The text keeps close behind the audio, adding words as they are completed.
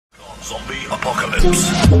Zombie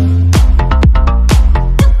Apocalypse.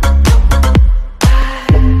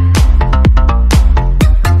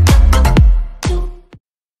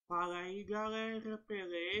 Fala aí galera,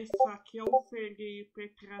 beleza? Aqui é o Felipe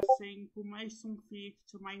trazendo mais um vídeo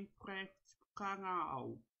de Minecraft pro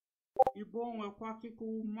canal. E bom, eu tô aqui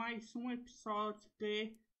com mais um episódio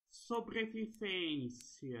de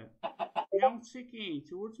Sobrevivência. E é o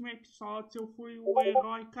seguinte, o último episódio eu fui o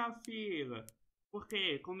herói caveira,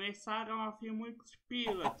 porque começaram a vir muitos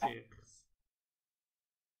pillagers.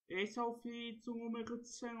 Esse é o vídeo número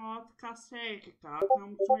 19 da série, tá?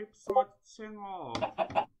 Estamos no episódio 19.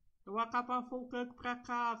 Eu acabo voltando pra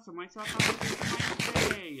casa, mas eu acabo tendo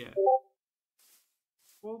uma ideia.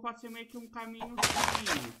 Vou fazer meio que um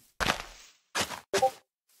caminhozinho.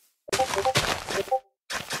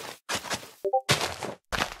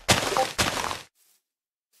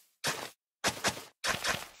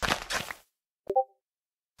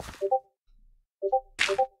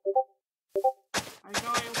 Aí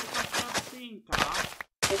ó, eu vou fazer assim, tá?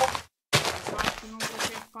 Mas eu acho que não vou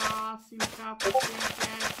ter fácil entrar pra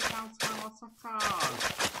dentro da nossa casa.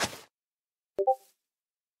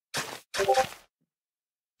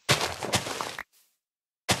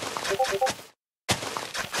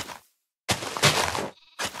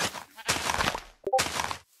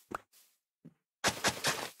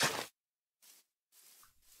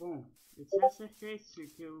 Bom, eu tinha certeza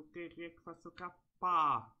que eu teria que fazer o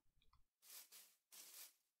capá.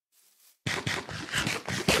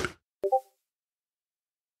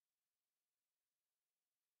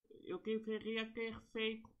 Eu deveria ter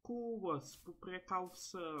feito curvas por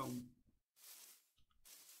precaução.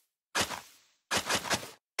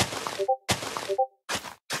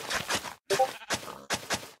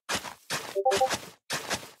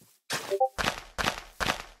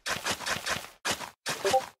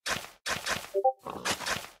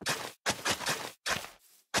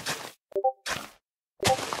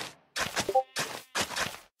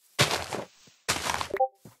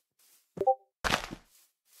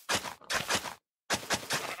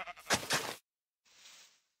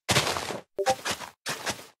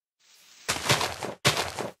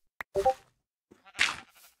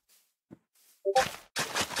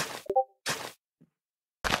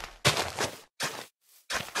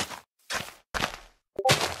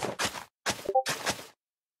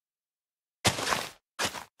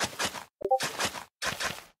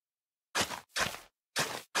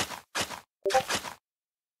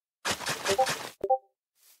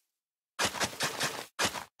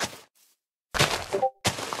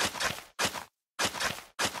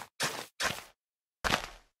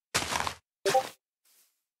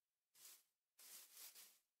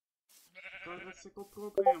 Agora esse é o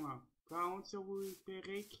problema. Pra onde eu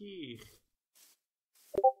terei que ir?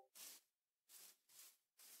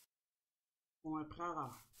 Bom, é pra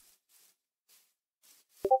lá.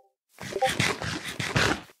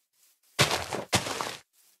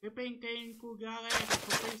 Dependendo, galera,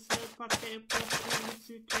 tô pensando pra ter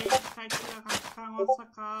oportunidade de sair da nossa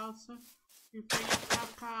casa e venha pra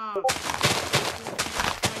casa.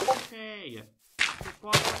 Essa ideia. Você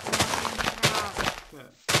pode tomar em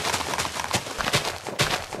prática.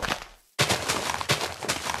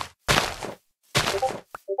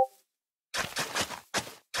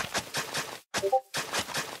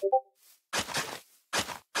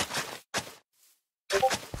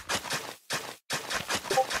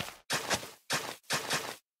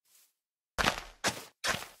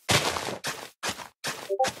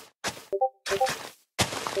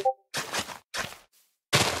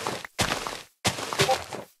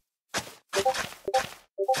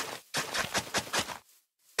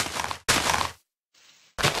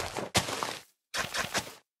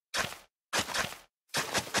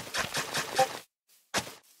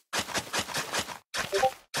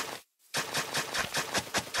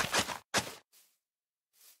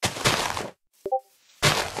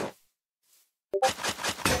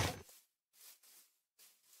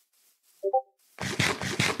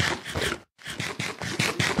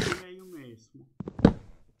 Mesmo.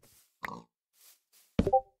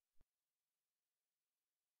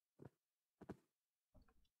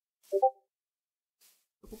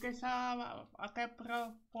 Porque essa até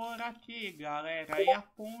pra por aqui, galera, e a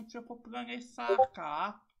ponte eu vou planejar,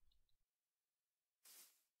 tá?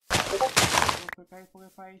 Vou pegar e vou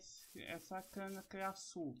levar essa cana de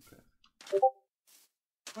açúcar.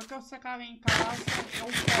 Quando eu chegar em casa, eu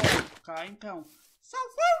volto, tá? Então, só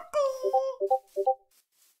volto!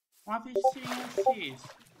 Uma vizinha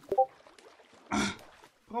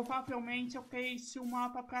provavelmente eu fiz o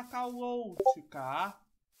mapa pra download, tá?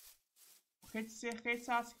 Porque de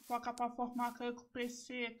certeza acho que toca pra formar canto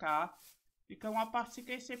PC, tá? Então, a partir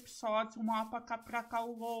desse episódio, o mapa cá pra cá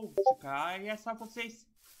o load, tá? E é só vocês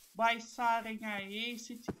baixarem aí e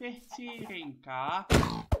se divertirem, tá?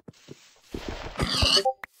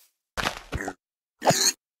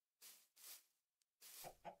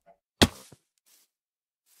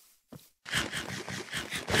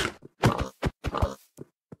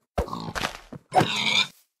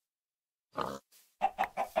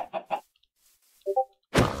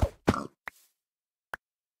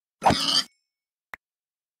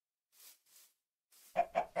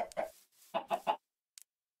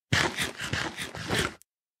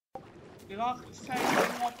 E logo que sair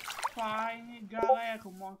o Optifine, galera,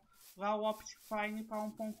 lá o Optifine para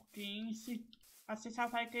 1.15, você já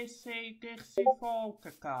vai descer e volta,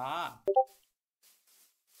 tá?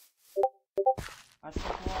 Assim que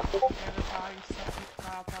eu vou levar isso aqui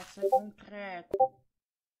pra ser concreto.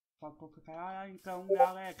 Só que eu ficar, então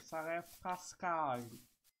galera, isso leva cascalho.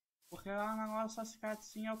 Porque lá na nossa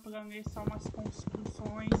cidadezinha eu planejei só umas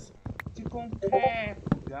construções de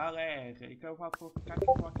concreto, galera. Então eu vou aproveitar que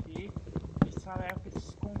eu tô aqui e só leva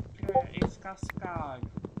esse cascalho.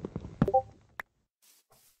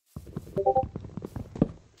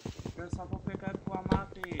 Eu só vou pegando com a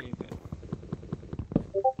madeira.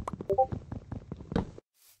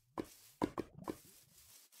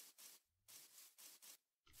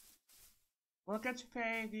 Porque eu te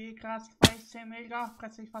pedi, acho que vai ser melhor pra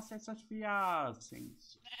vocês fazerem essas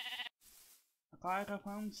viagens. Agora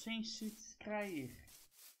vamos sem se distrair.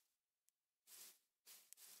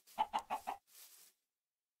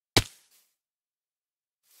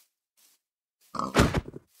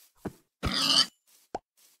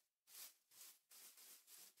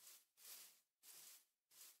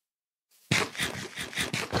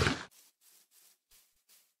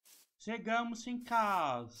 Chegamos em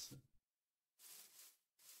casa.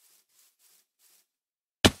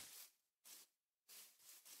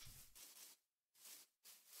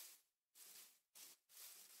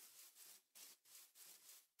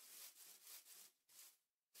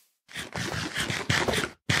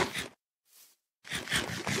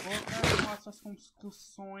 Vou nossas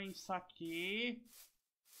construções aqui.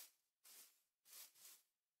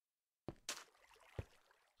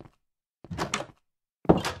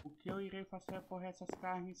 O que eu irei fazer é pôr essas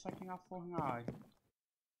carnes aqui na fornalha.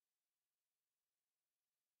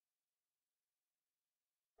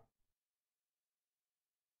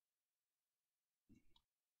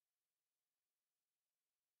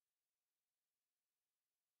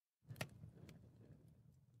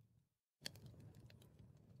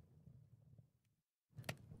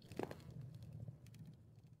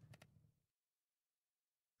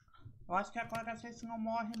 Eu acho que agora vocês não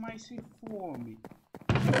morrem mais de fome.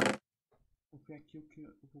 Vou ver aqui o que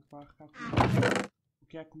eu vou colocar comida. O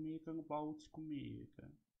que é comida no baú de comida.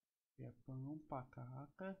 O que é pão,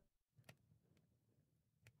 patata,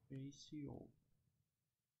 peixe e ovo.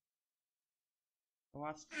 Eu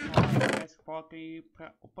acho que vocês podem ir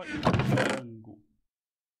pra... Opa, frango.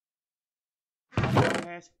 O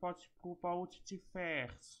resto pode ir pro baú de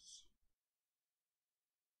diversos.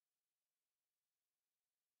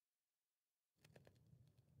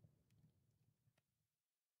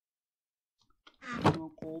 Não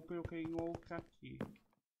compro, eu tenho outra aqui.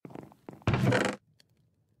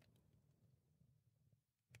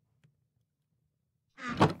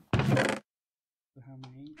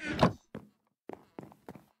 Ferramentas.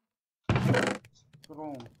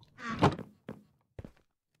 Pronto.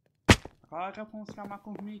 Agora vamos chamar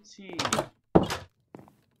comidinha.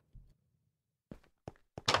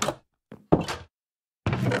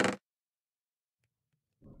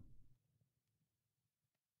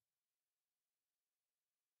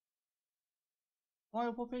 Olha,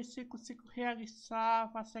 eu vou ver se consigo realizar,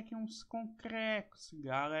 fazer aqui uns concretos,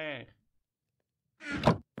 galera.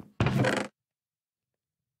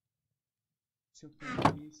 Se eu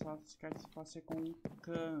pedir, só quero fazer com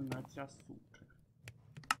cana de açúcar.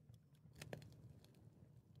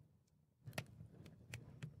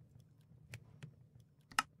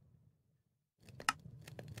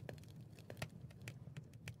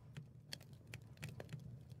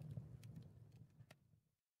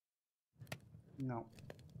 Não.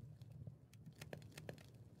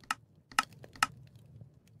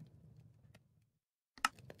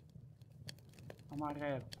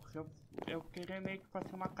 Amarelo, porque eu queria meio que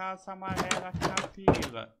fazer uma casa amarela aqui na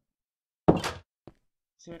fila.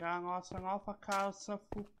 Será a nossa nova casa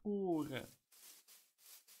futura.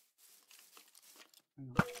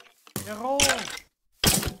 Não. Errou!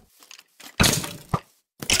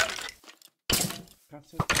 Pra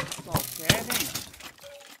ser pessoal, querem?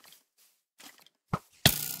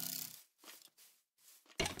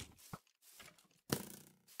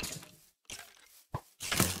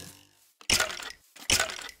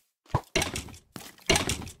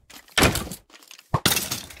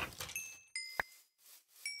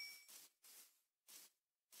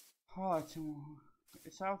 Ótimo.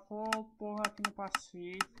 Se eu for porra aqui no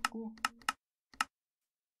Pacífico,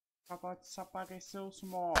 pra desaparecer os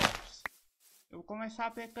mobs. Eu vou começar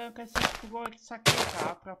pegando essas flores aqui,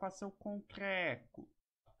 tá? Pra fazer o concreto.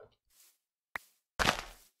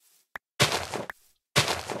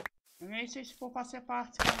 Eu nem sei se for fazer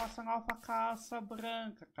parte da nossa nova casa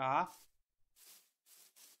branca, tá?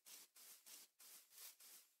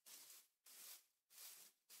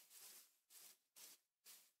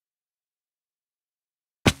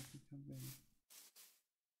 Aqui também.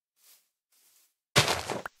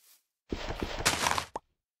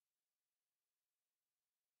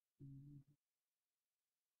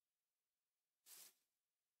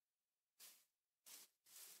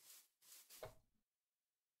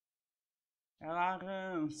 É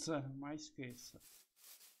laranja, mas esqueça.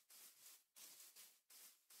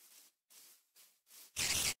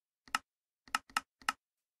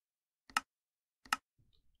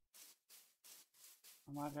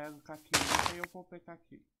 Amarelo com aqui, e eu vou pegar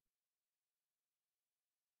aqui.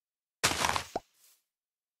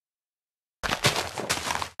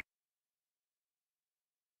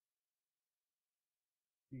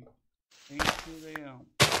 Tem esse leão.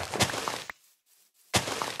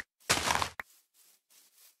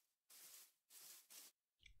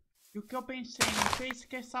 E o que eu pensei, não sei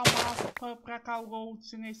esquecer o mapa pra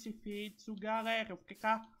download nesse vídeo, galera.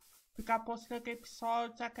 Ficar postando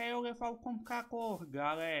episódios até eu levar o computador,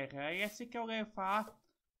 galera. Aí assim que eu levar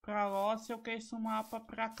pra loja, eu quero o mapa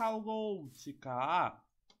pra download, tá?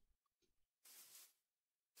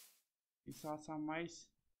 Isso essa mais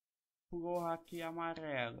flor aqui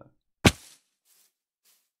amarela.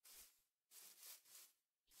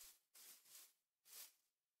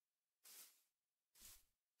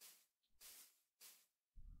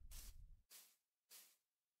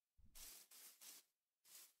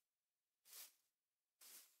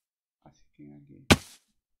 Aqui.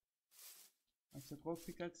 Mas eu vou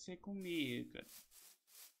ficar sem comida.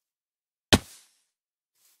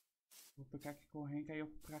 Vou pegar aqui correndo, aí eu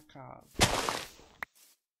vou pra casa.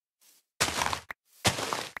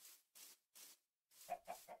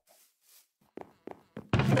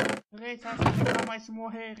 Beleza, acho que nunca mais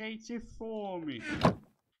morrerei de fome.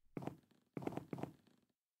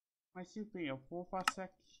 Mas se bem, eu vou passar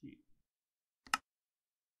aqui.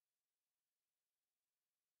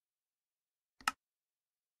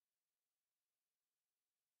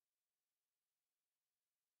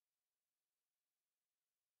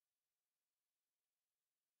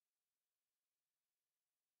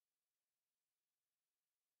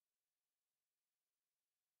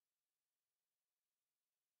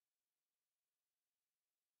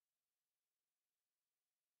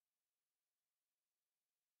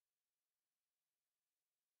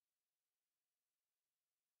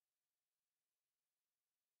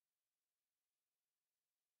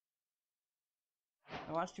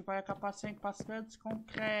 Eu acho que vai acabar sendo bastante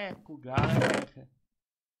concreto, galera.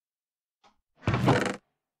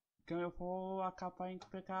 Então eu vou acabar indo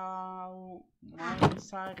pegar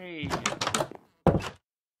mais areia.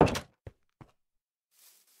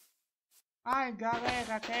 Ai,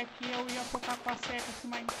 galera, até que eu ia colocar parceiro de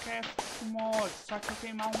Minecraft mod, só que eu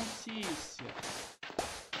tenho mal notícia.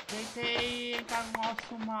 Tentei entrar no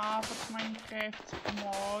nosso mapa de Minecraft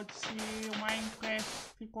mods e o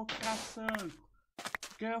Minecraft ficou traçando.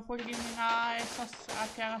 Porque eu vou eliminar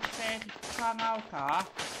aquela série do canal, tá?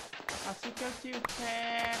 Assim que eu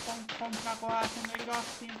tiver comprar agora um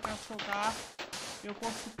negocinho pra jogar, eu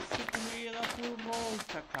vou substituí-la por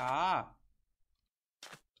outra, tá?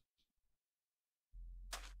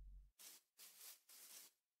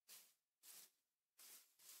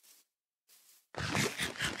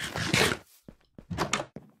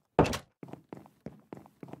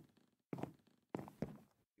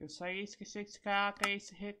 Eu só ia esquecer de colocar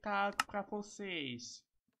esse recado pra vocês.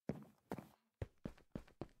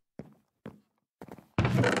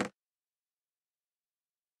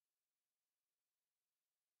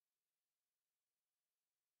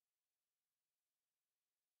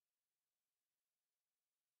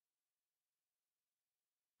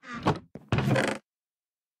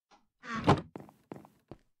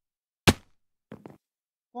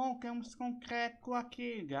 Bom, temos concreto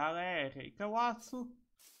aqui, galera. E que eu acho...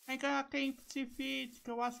 Ainda tem esse vídeo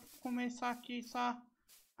que eu acho que vou começar aqui só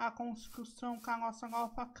a construção com a nossa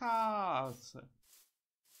nova casa.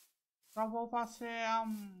 Só vou fazer a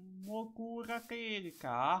moldura dele,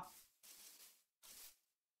 tá?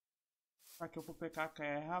 Só que eu vou pegar a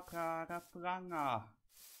terra para planar.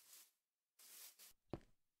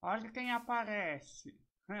 Olha quem aparece.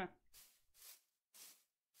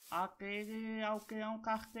 Aquele é o que é um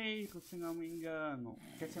carteiro, se não me engano.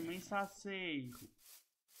 Quer ser mensageiro.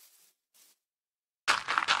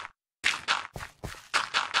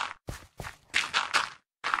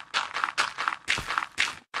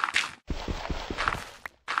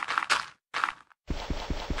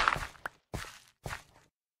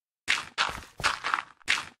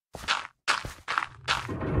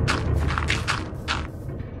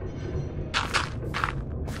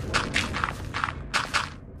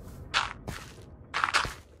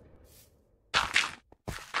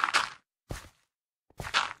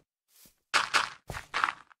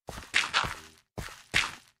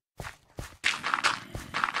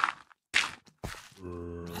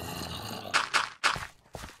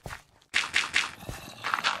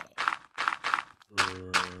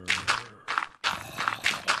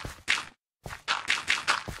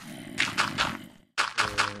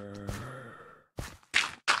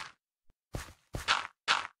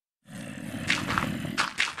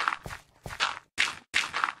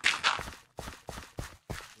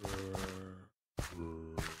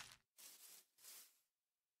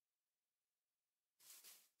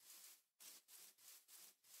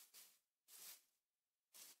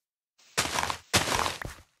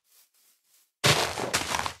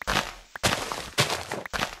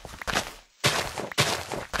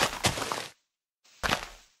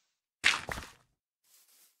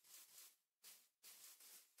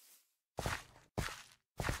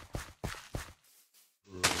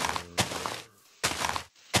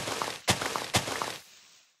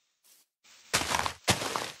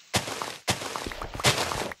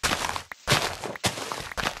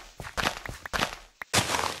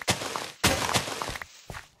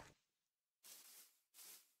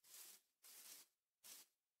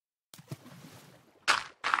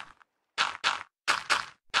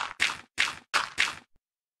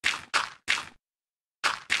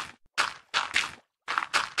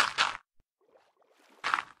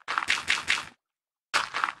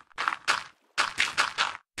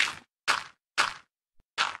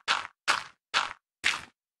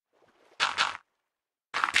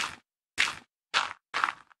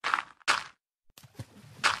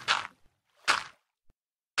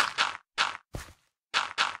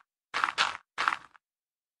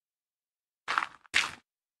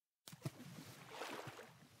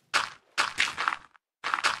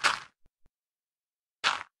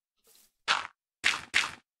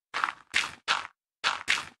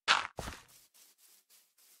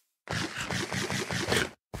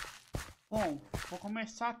 Bom, vou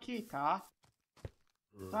começar aqui, tá?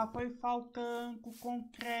 Só foi faltando o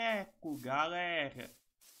concreto, galera.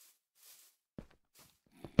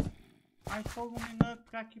 Mas só um minuto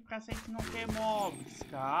pra aqui pra gente não ter mobs,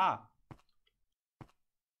 tá?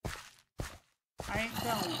 Aí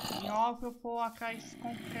então, em off eu vou atrás desse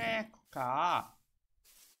concreto, tá?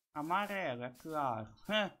 Amarelo, é claro.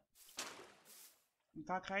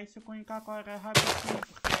 Então atrás se eu conectar agora rapidinho,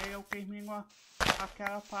 porque aí eu termino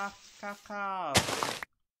aquela parte com a casa.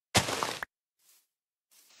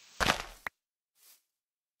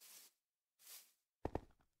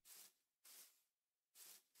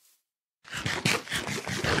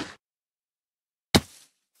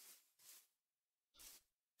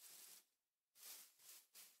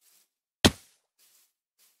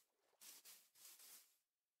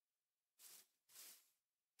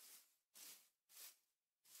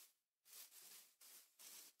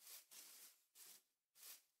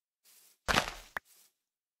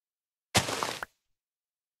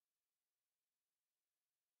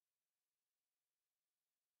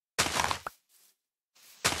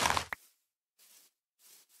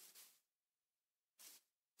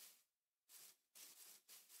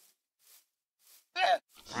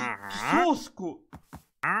 Que susco!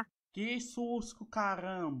 Que susco,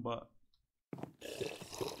 caramba!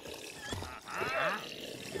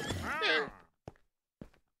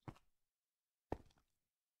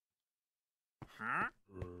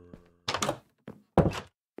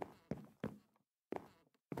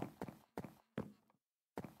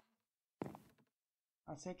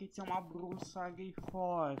 Achei que tinha uma bruxa ali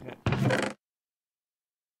fora.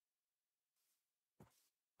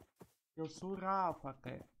 Eu surrava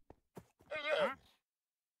até.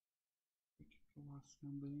 O que eu acho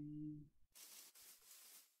também?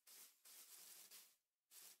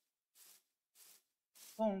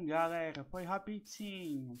 Bom, galera, foi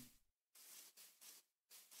rapidinho.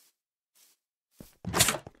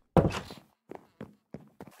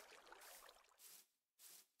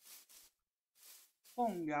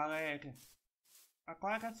 Bom, galera,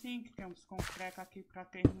 agora sim que temos concreto aqui pra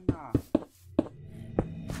terminar.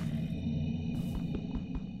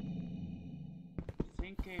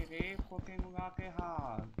 Sem que querer, botei no lugar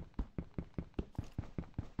errado.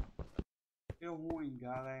 Deu ruim,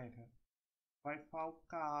 galera. Vai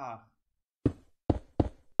faltar.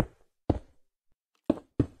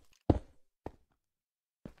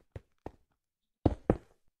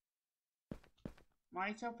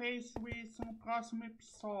 Mas eu vejo isso no próximo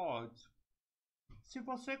episódio. Se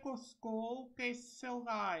você gostou, deixe seu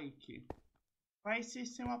like. Vai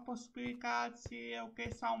existir uma possibilidade de eu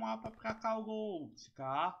deixar o mapa para download,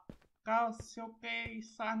 tá? Caso eu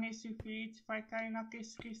pensar nesse vídeo, vai cair na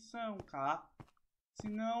descrição, tá? Se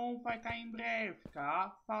não, vai cair em breve, tá?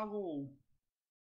 Falou!